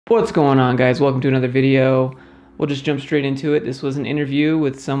What's going on, guys? Welcome to another video. We'll just jump straight into it. This was an interview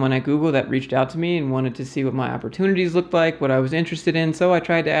with someone at Google that reached out to me and wanted to see what my opportunities looked like, what I was interested in. So I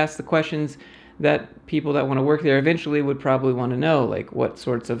tried to ask the questions that people that want to work there eventually would probably want to know, like what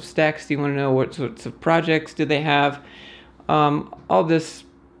sorts of stacks do you want to know, what sorts of projects do they have, all this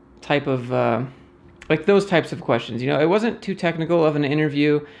type of like those types of questions. You know, it wasn't too technical of an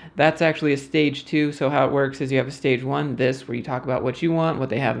interview. That's actually a stage 2. So how it works is you have a stage 1, this, where you talk about what you want, what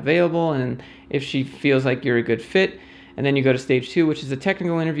they have available, and if she feels like you're a good fit. And then you go to stage 2, which is a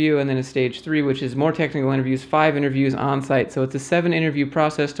technical interview, and then a stage 3, which is more technical interviews, 5 interviews on site. So it's a 7 interview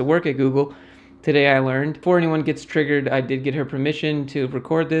process to work at Google. Today I learned, before anyone gets triggered, I did get her permission to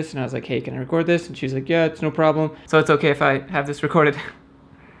record this, and I was like, hey, can I record this? And she's like, yeah, it's no problem. So it's okay if I have this recorded.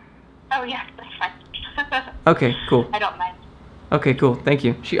 Oh yeah, that's fine. Okay, cool. I don't mind. Okay, cool. Thank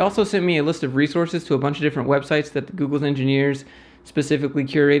you. She also sent me a list of resources to a bunch of different websites that Google's engineers specifically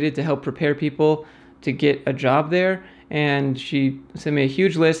curated to help prepare people to get a job there. And she sent me a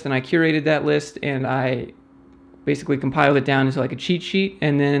huge list, and I curated that list, and I basically compiled it down into like a cheat sheet.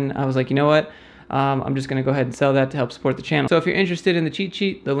 And then I was like, you know what? I'm just going to go ahead and sell that to help support the channel. So if you're interested in the cheat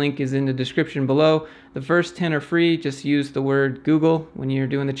sheet, the link is in the description below. The first 10 are free. Just use the word Google when you're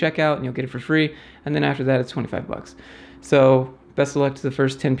doing the checkout and you'll get it for free. And then after that, it's 25 bucks. So best of luck to the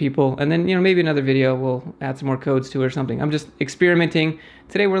first 10 people. And then, you know, maybe another video we'll add some more codes to it or something. I'm just experimenting.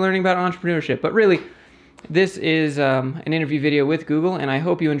 Today we're learning about entrepreneurship, but really this is an interview video with Google, and I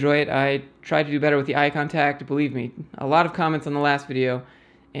hope you enjoy it. I tried to do better with the eye contact. Believe me, a lot of comments on the last video,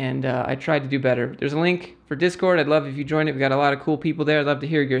 and I tried to do better. There's a link for Discord. I'd love if you join it. We've got a lot of cool people there. I'd love to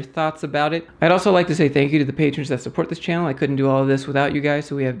hear your thoughts about it. I'd also like to say thank you to the patrons that support this channel. I couldn't do all of this without you guys.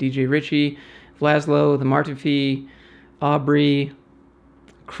 So we have DJ Richie, Vlaslo, the Martin Fee, Aubrey,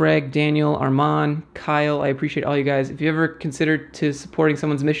 Craig, Daniel, Armand, Kyle. I appreciate all you guys. If you ever considered to supporting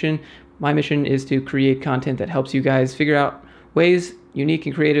someone's mission, my mission is to create content that helps you guys figure out ways, unique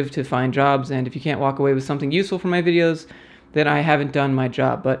and creative, to find jobs. And if you can't walk away with something useful from my videos, then I haven't done my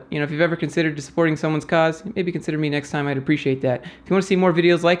job. But, you know, if you've ever considered to supporting someone's cause, maybe consider me next time. I'd appreciate that. If you want to see more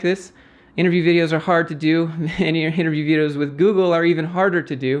videos like this, interview videos are hard to do. Any interview videos with Google are even harder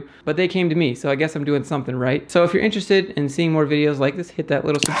to do, but they came to me, so I guess I'm doing something right. So if you're interested in seeing more videos like this, hit that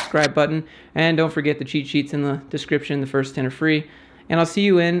little subscribe button, and don't forget the cheat sheets in the description. The first 10 are free, and I'll see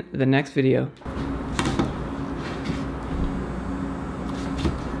you in the next video.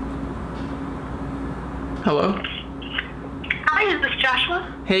 Hello? Hi, is this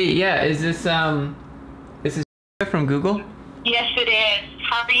Joshua? Hey, yeah, is this from Google? Yes, it is.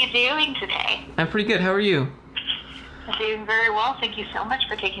 How are you doing today? I'm pretty good. How are you? I'm doing very well. Thank you so much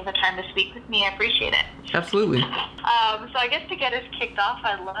for taking the time to speak with me. I appreciate it. Absolutely. So I guess to get us kicked off,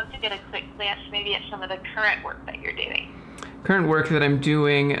 I'd love to get a quick glance maybe at some of the current work that you're doing. Current work that I'm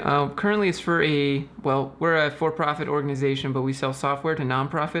doing currently is for we're a for-profit organization, but we sell software to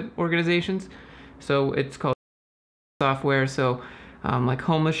non-profit organizations. So it's called software. So like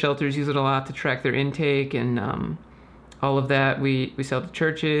homeless shelters use it a lot to track their intake and all of that. We sell to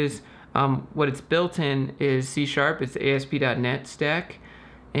churches. What it's built in is C#. It's the ASP.NET stack.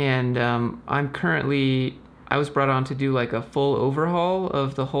 And I was brought on to do like a full overhaul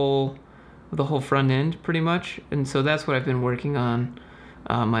of the whole front end pretty much. And so that's what I've been working on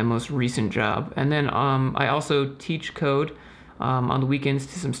my most recent job. And then I also teach code on the weekends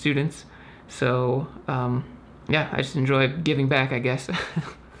to some students. So yeah, I just enjoy giving back, I guess.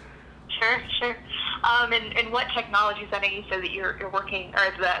 Sure. And what technologies? I know you said that you're working,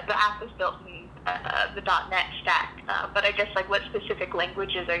 or the app is built in the .NET stack, but I guess like what specific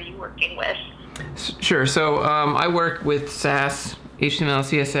languages are you working with? Sure. So I work with SAS, HTML,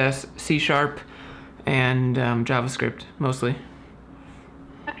 CSS, C#, and JavaScript mostly.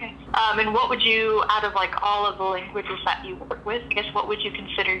 Okay. And what would you, out of like all of the languages that you work with, I guess what would you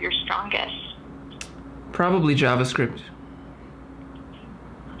consider your strongest? Probably JavaScript.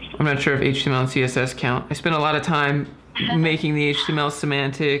 I'm not sure if HTML and CSS count. I spend a lot of time making the HTML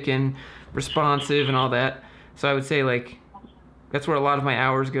semantic and responsive and all that. So I would say like that's where a lot of my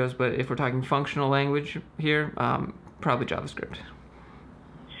hours goes. But if we're talking functional language here, probably JavaScript.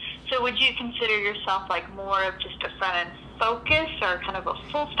 So would you consider yourself like more of just a front-end focus or kind of a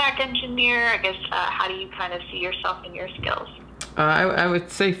full-stack engineer? I guess how do you kind of see yourself in your skills? I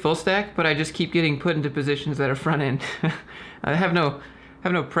would say full stack, but I just keep getting put into positions that are front end. I have no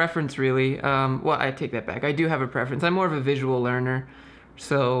preference really. Well, I take that back. I do have a preference. I'm more of a visual learner.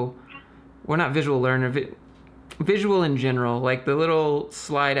 So we're not visual learner, visual in general, like the little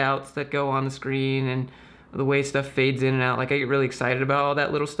slide outs that go on the screen and the way stuff fades in and out. Like I get really excited about all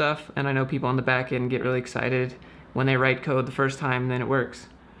that little stuff, and I know people on the back end get really excited when they write code the first time and then it works.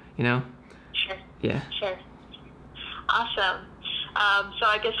 you know? Sure. Yeah. Sure. Awesome. So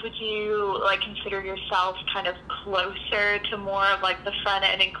I guess would you like consider yourself kind of closer to more of like the front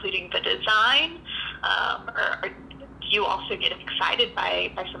end, including the design, or do you also get excited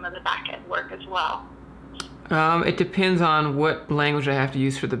by some of the back end work as well? It depends on what language I have to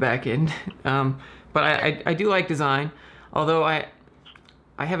use for the back end. But I do like design, although I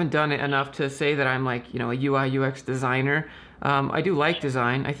haven't done it enough to say that I'm like, you know, a UI UX designer. I do like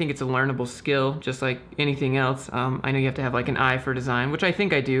design. I think it's a learnable skill, just like anything else. I know you have to have like an eye for design, which I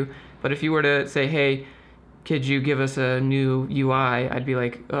think I do. But if you were to say, hey, could you give us a new UI? I'd be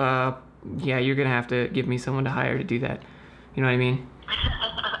like, yeah, you're gonna have to give me someone to hire to do that. You know what I mean?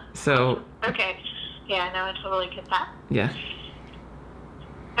 So. Okay. Yeah, no, I totally get that. Yeah.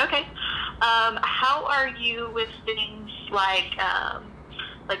 Okay. How are you with things like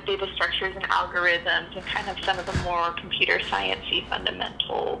data structures and algorithms and kind of some of the more computer science-y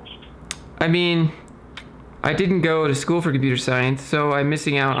fundamentals? I mean, I didn't go to school for computer science, so I'm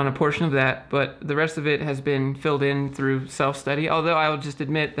missing out on a portion of that, but the rest of it has been filled in through self-study, although I will just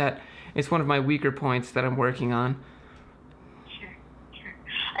admit that it's one of my weaker points that I'm working on. Sure, sure.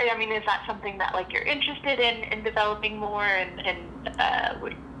 I mean, is that something that like you're interested in developing more and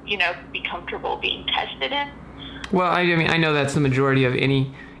would, you know, be comfortable being tested in? Well, I mean, I know that's the majority of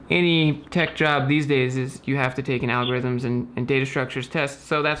any tech job these days is you have to take an algorithms and data structures test.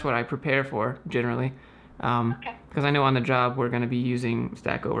 So that's what I prepare for generally. Okay. Because I know on the job we're going to be using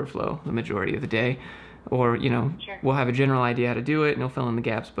Stack Overflow the majority of the day, or you know, Sure. We'll have a general idea how to do it and we'll fill in the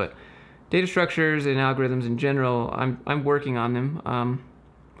gaps. But data structures and algorithms in general, I'm working on them.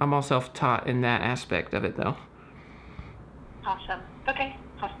 I'm all self-taught in that aspect of it, though. Awesome. Okay.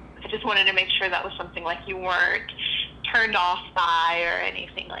 Awesome. I just wanted to make sure that was something like you weren't turned off by or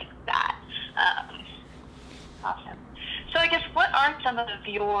anything like that. Awesome. So I guess what are some of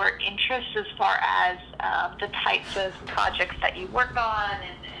your interests as far as the types of projects that you work on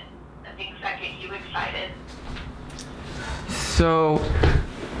and the things that get you excited? So,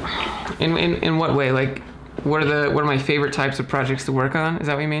 in what way? Like, what are my favorite types of projects to work on? Is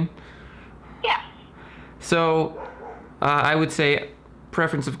that what you mean? Yeah. So, I would say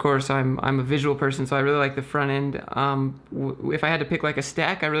preference, of course. I'm a visual person, so I really like the front end. If I had to pick like a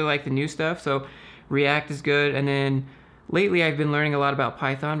stack, I really like the new stuff. So, React is good, and then lately I've been learning a lot about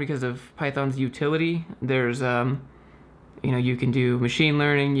Python because of Python's utility. There's you know, you can do machine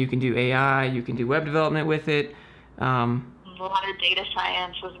learning, you can do AI, you can do web development with it. A lot of data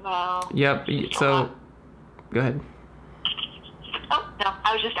science as well. Yep. So, go ahead. Oh no,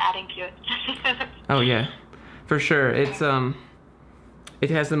 I was just adding to it. Oh yeah, for sure. It's it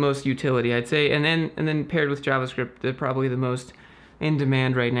has the most utility, I'd say, and then paired with JavaScript, they're probably the most in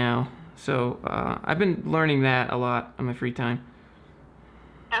demand right now. So I've been learning that a lot on my free time.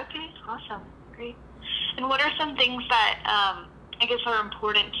 Okay, awesome, great. And what are some things that I guess are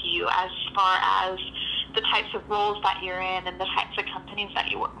important to you as far as the types of roles that you're in and the types of companies that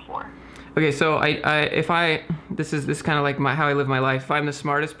you work for? Okay, so this is kind of like how I live my life. If I'm the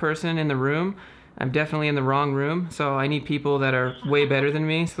smartest person in the room, I'm definitely in the wrong room. So I need people that are way better than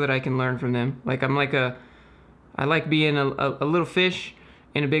me so that I can learn from them. Like I like being a little fish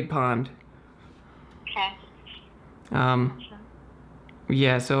in a big pond. Okay.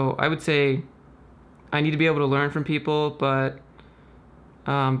 Yeah, so I would say I need to be able to learn from people, but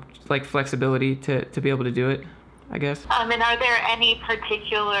like flexibility to be able to do it, I guess. And are there any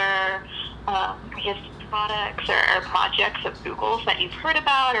particular, I guess, products or projects of Google's that you've heard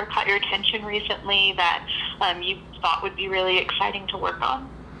about or caught your attention recently that you thought would be really exciting to work on?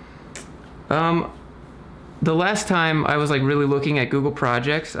 The last time I was like really looking at Google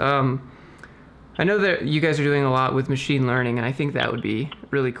projects, I know that you guys are doing a lot with machine learning, and I think that would be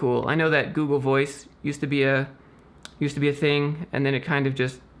really cool. I know that Google Voice used to be a thing, and then it kind of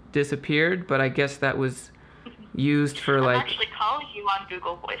just disappeared, but I guess that was used for like... I'm actually calling you on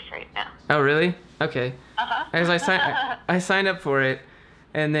Google Voice right now. Oh, really? Okay. Uh-huh. As I signed up for it,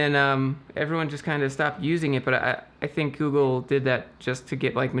 and then everyone just kind of stopped using it, but I think Google did that just to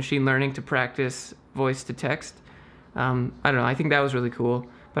get like machine learning to practice voice to text. I don't know. I think that was really cool,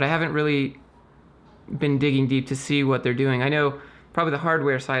 but I haven't really been digging deep to see what they're doing. I know probably the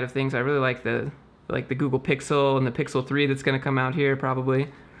hardware side of things. I really like the Google Pixel and the Pixel 3 that's going to come out here probably.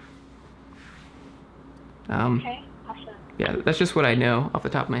 Okay, awesome. Yeah, that's just what I know off the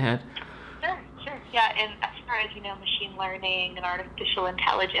top of my head. Sure, sure. Yeah, and as far as, you know, machine learning and artificial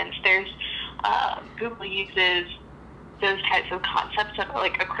intelligence, there's Google uses those types of concepts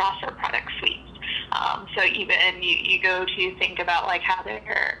like across our product suite. So even you go to think about like how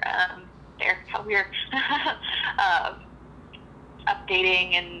they're how we're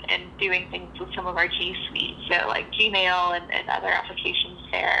updating and doing things with some of our G Suite, so like Gmail and other applications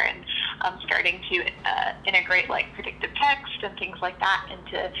there, and starting to integrate like predictive text and things like that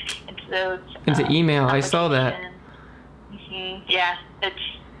into those into email. I saw that. Yeah,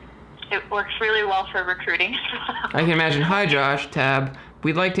 it works really well for recruiting. I can imagine. Hi, Josh. Tab.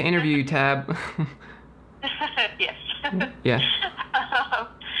 We'd like to interview you, Tab. Yes. Yeah.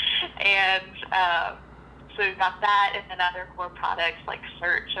 And so we've got that, and then other core products like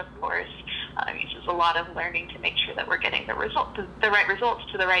search, of course, uses a lot of learning to make sure that we're getting the right results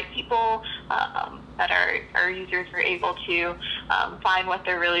to the right people, that our users are able to find what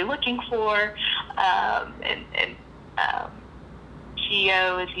they're really looking for, and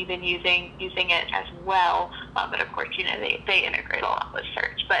Geo is even using it as well, but of course, they integrate a lot with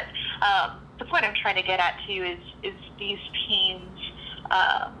search. But the point I'm trying to get at too is these teams,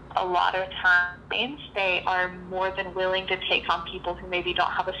 a lot of times they are more than willing to take on people who maybe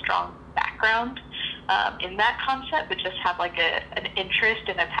don't have a strong background in that concept, but just have like an interest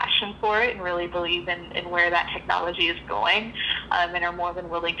and a passion for it and really believe in where that technology is going, and are more than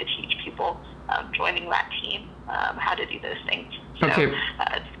willing to teach people joining that team how to do those things. So, okay.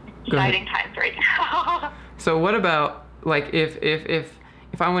 It's exciting times right now. So what about like if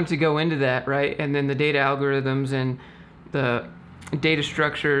I wanted to go into that, right, and then the data algorithms and the data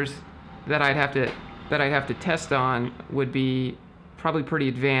structures that I'd have to test on would be probably pretty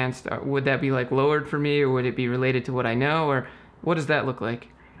advanced. Would that be like lowered for me, or would it be related to what I know, or what does that look like?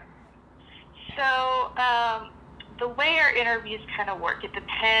 So the way our interviews kind of work, it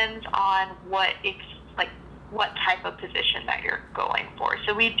depends on what type of position that you're going for.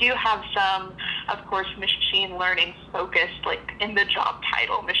 So we do have some, of course, machine learning focused, like in the job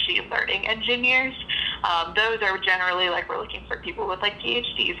title, machine learning engineers. Those are generally like we're looking for people with like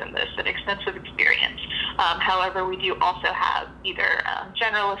PhDs in this and extensive experience. However, we do also have either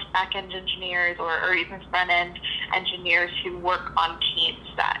generalist back-end engineers or even front-end engineers who work on teams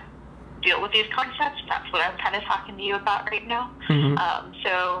that deal with these concepts. That's what I'm kind of talking to you about right now. Mm-hmm.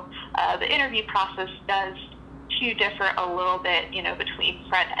 So the interview process does differ a little bit, between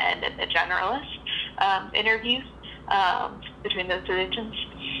front end and the generalist interviews between those positions.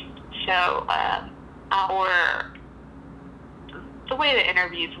 So the way the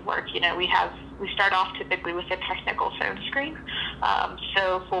interviews work, we start off typically with a technical phone screen.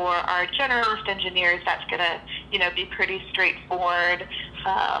 So for our generalist engineers, that's gonna, be pretty straightforward,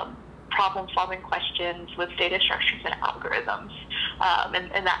 problem-solving questions with data structures and algorithms.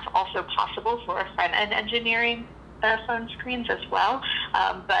 And that's also possible for front-end engineering phone screens as well.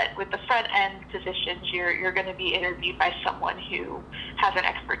 But with the front-end positions, you're going to be interviewed by someone who has an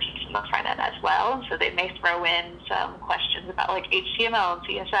expertise in the front-end as well. So they may throw in some questions about like HTML and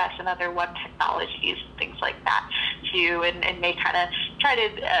CSS and other web technologies, things like that too, and may kind of try to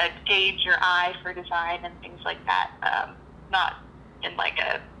gauge your eye for design and things like that. Not in like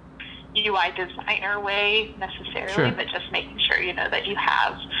a UI designer way necessarily, sure, but just making sure that you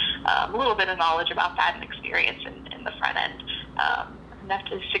have a little bit of knowledge about that and experience in the front end enough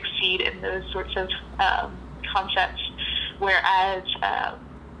to succeed in those sorts of concepts. Whereas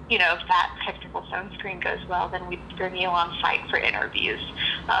if that technical phone screen goes well, then we bring you on site for interviews,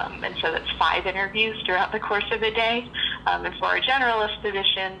 and so that's 5 interviews throughout the course of a day. And for our generalist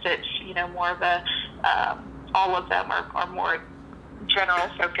positions, it's more of a all of them are more general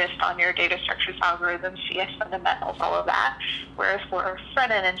focused on your data structures, algorithms, CS fundamentals, all of that. Whereas for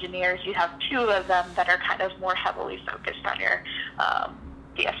front-end engineers, you have 2 of them that are kind of more heavily focused on your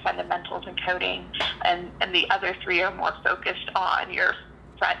CS fundamentals and coding, and the other 3 are more focused on your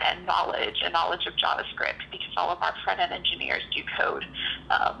front-end knowledge and knowledge of JavaScript, because all of our front-end engineers do code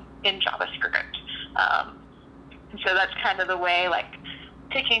in JavaScript. And so that's kind of the way, like,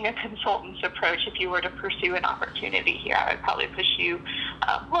 taking a consultant's approach, if you were to pursue an opportunity here, I would probably push you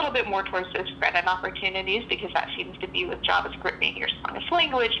a little bit more towards those front-end opportunities, because that seems to be, with JavaScript being your strongest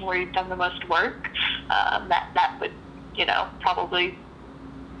language and where you've done the most work, that would, probably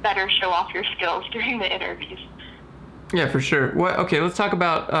better show off your skills during the interviews. Yeah, for sure. Okay, let's talk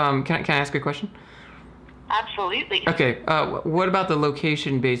about, can I ask a question? Absolutely. Okay, what about the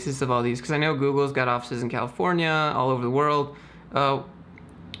location basis of all these? Because I know Google's got offices in California, all over the world.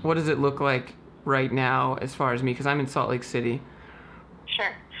 What does it look like right now as far as me? Because I'm in Salt Lake City.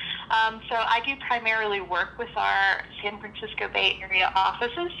 Sure. So I do primarily work with our San Francisco Bay Area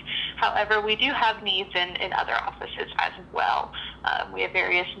offices. However, we do have needs in other offices as well. We have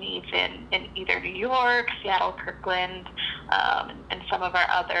various needs in either New York, Seattle, Kirkland, and some of our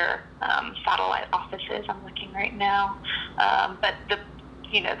other satellite offices. I'm looking right now. But the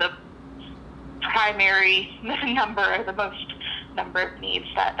primary number, or the most number of needs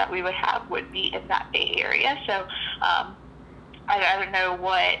that we would have would be in that Bay Area. So I don't know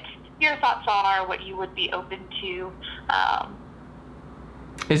what your thoughts are, what you would be open to.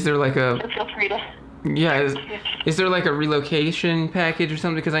 Is there like a... So feel free to... Yeah, is there like a relocation package or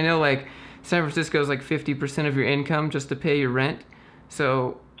something? Because I know like San Francisco is like 50% of your income just to pay your rent.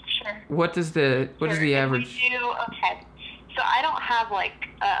 So sure. What is the average? Okay. So I don't have like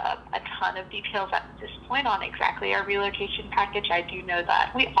a ton of details at this point on exactly our relocation package. I do know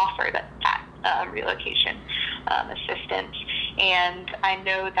that we offer that relocation assistance, and I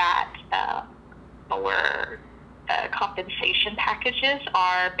know that our compensation packages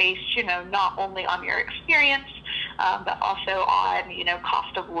are based, not only on your experience, but also on,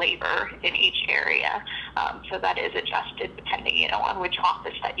 cost of labor in each area. So that is adjusted depending, on which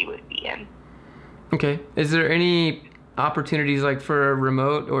office that you would be in. Okay. Is there any opportunities like for a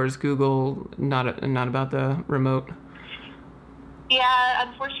remote, or is Google not about the remote? Yeah,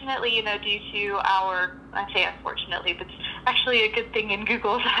 unfortunately, due to I say unfortunately, but it's actually a good thing in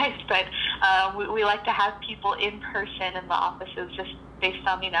Google's eyes, but we like to have people in person in the offices just based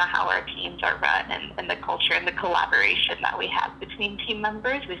on, how our teams are run and the culture and the collaboration that we have between team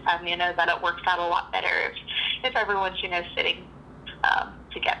members. We found, that it works out a lot better if everyone's, sitting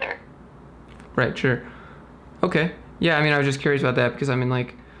together. Right, sure. Okay. Yeah, I was just curious about that because I'm in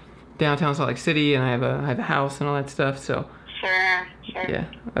like downtown Salt Lake City and I have a house and all that stuff, so. Sure. Yeah,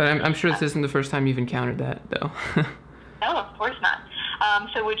 I'm sure this isn't the first time you've encountered that, though. No, of course not.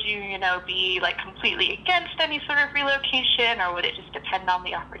 So would you, be like completely against any sort of relocation, or would it just depend on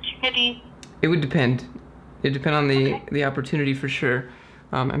the opportunity? It would depend. It'd depend on the opportunity for sure,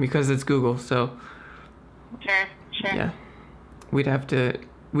 and because it's Google, so. Sure. Yeah, we'd have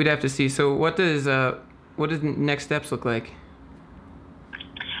to see. So what does next steps look like?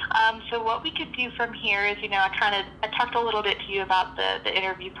 So what we could do from here is, I talked a little bit to you about the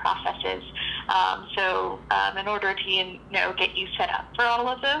interview processes. In order to, get you set up for all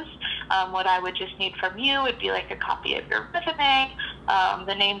of those, what I would just need from you would be like a copy of your resume,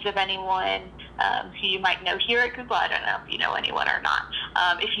 the names of anyone who you might know here at Google. I don't know if you know anyone or not.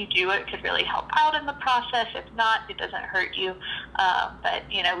 If you do, it could really help out in the process. If not, it doesn't hurt you. But,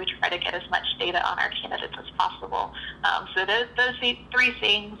 we try to get as much data on our candidates as possible. So those three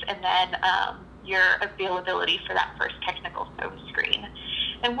things, and then your availability for that first technical phone screen.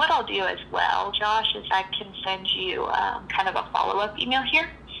 And what I'll do as well, Josh, is I can send you kind of a follow-up email here.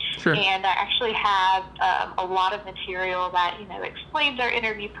 Sure. And I actually have a lot of material that, explains our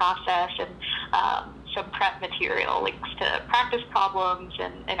interview process, and some prep material, links to practice problems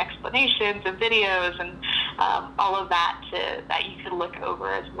and explanations and videos and all of that that you could look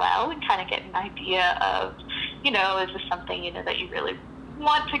over as well and kind of get an idea of, is this something, that you really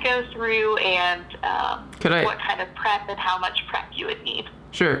want to go through, and what kind of prep and how much prep you would need.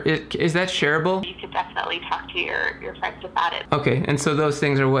 Sure. Is that shareable? You could definitely talk to your friends about it. Okay, and so those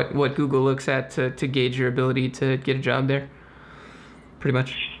things are what Google looks at to gauge your ability to get a job there? Pretty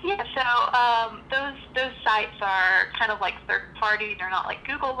much? Yeah, so those sites are kind of like third-party. They're not like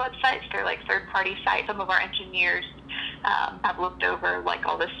Google websites. They're like third-party sites. Some of our engineers have looked over like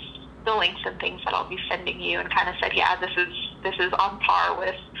all the links and things that I'll be sending you and kind of said, yeah, this is on par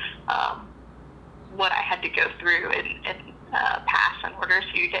with what I had to go through and pass in order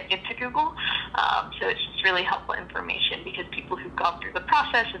to get into Google. So it's just really helpful information because people who've gone through the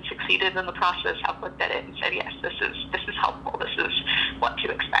process and succeeded in the process have looked at it and said, yes, this is helpful. This is what to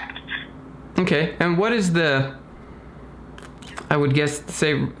expect. Okay, and what is I would guess,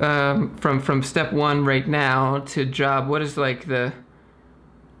 say, from step one right now to job, what is like the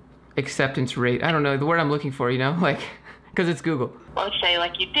acceptance rate? I don't know the word I'm looking for, like, because it's Google. Well, let's say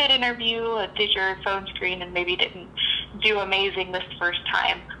like you did interview, did your phone screen, and maybe didn't do amazing this first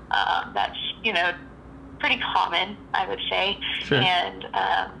time. That's, pretty common, I would say. Sure. And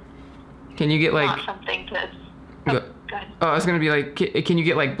can you get like not something to go ahead. Oh, I was gonna be like, can you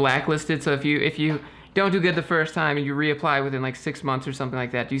get like blacklisted? So if you don't do good the first time and you reapply within like 6 months or something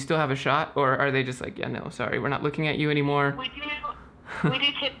like that, do you still have a shot, or are they just like, yeah, no, sorry, we're not looking at you anymore? We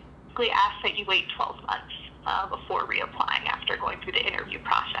do typically ask that you wait 12 months before reapplying after going through the interview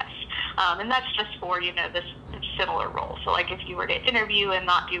process. And that's just for, this similar role. So like if you were to interview and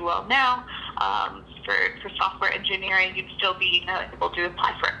not do well now, for software engineering, you'd still be able to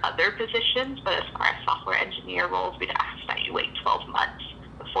apply for other positions. But as far as software engineer roles, we'd ask that you wait 12 months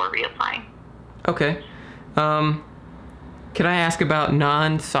before reapplying. Okay. Can I ask about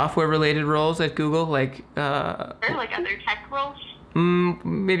non-software related roles at Google? Like, Or like other tech roles?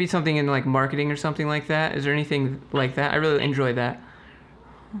 Maybe something in like marketing or something like that. Is there anything like that? I really enjoy that.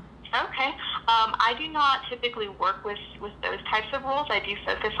 Okay. I do not typically work with those types of roles. I do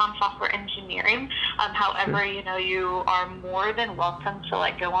focus on software engineering. However, Sure. you know, you are more than welcome to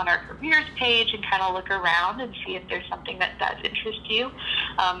like go on our careers page and kind of look around and see if there's something that does interest you.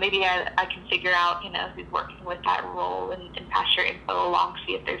 Maybe I can figure out, you know, who's working with that role and pass your info along,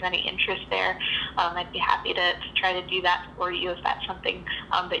 see if there's any interest there. I'd be happy to try to do that for you if that's something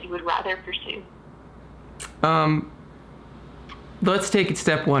that you would rather pursue. Let's take it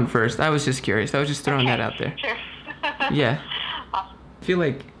step one first. I was just curious. I was just throwing that out there. Sure. Yeah. Awesome.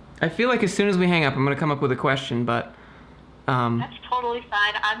 I feel like as soon as we hang up, I'm gonna come up with a question, but That's totally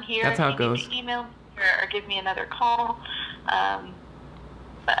fine. I'm here. That's how if it you goes. need to email me or give me another call.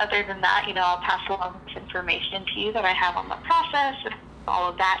 But other than that, you know, I'll pass along this information to you that I have on the process and all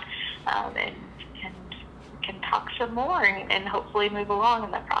of that, and can talk some more and hopefully move along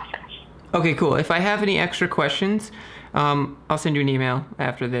in the process. okay, cool. If I have any extra questions, I'll send you an email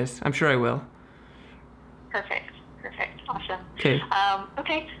after this. I'm sure I will. Perfect. Awesome. Okay.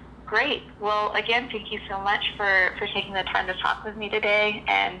 Okay, great. Well, again, thank you so much for taking the time to talk with me today.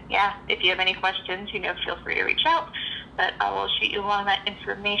 And yeah, if you have any questions, you know, feel free to reach out. But I will shoot you along that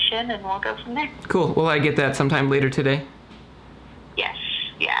information and we'll go from there. Cool. Will I get that sometime later today? Yes,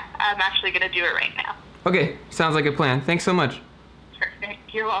 yeah. I'm actually going to do it right now. Okay. Sounds like a plan. Thanks so much. Perfect.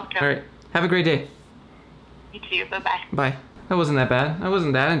 You're welcome. All right. Have a great day. You too. Bye-bye. Bye. That wasn't that bad. That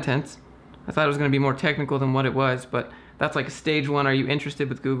wasn't that intense. I thought it was going to be more technical than what it was, but that's like a stage one, are you interested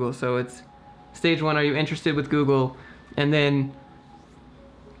with Google? So it's stage one, are you interested with Google? And then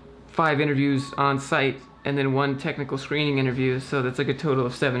 5 interviews on site, and then 1 technical screening interview. So that's like a total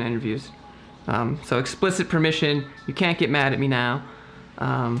of 7 interviews. So explicit permission. You can't get mad at me now.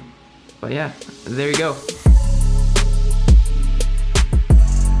 But yeah, there you go.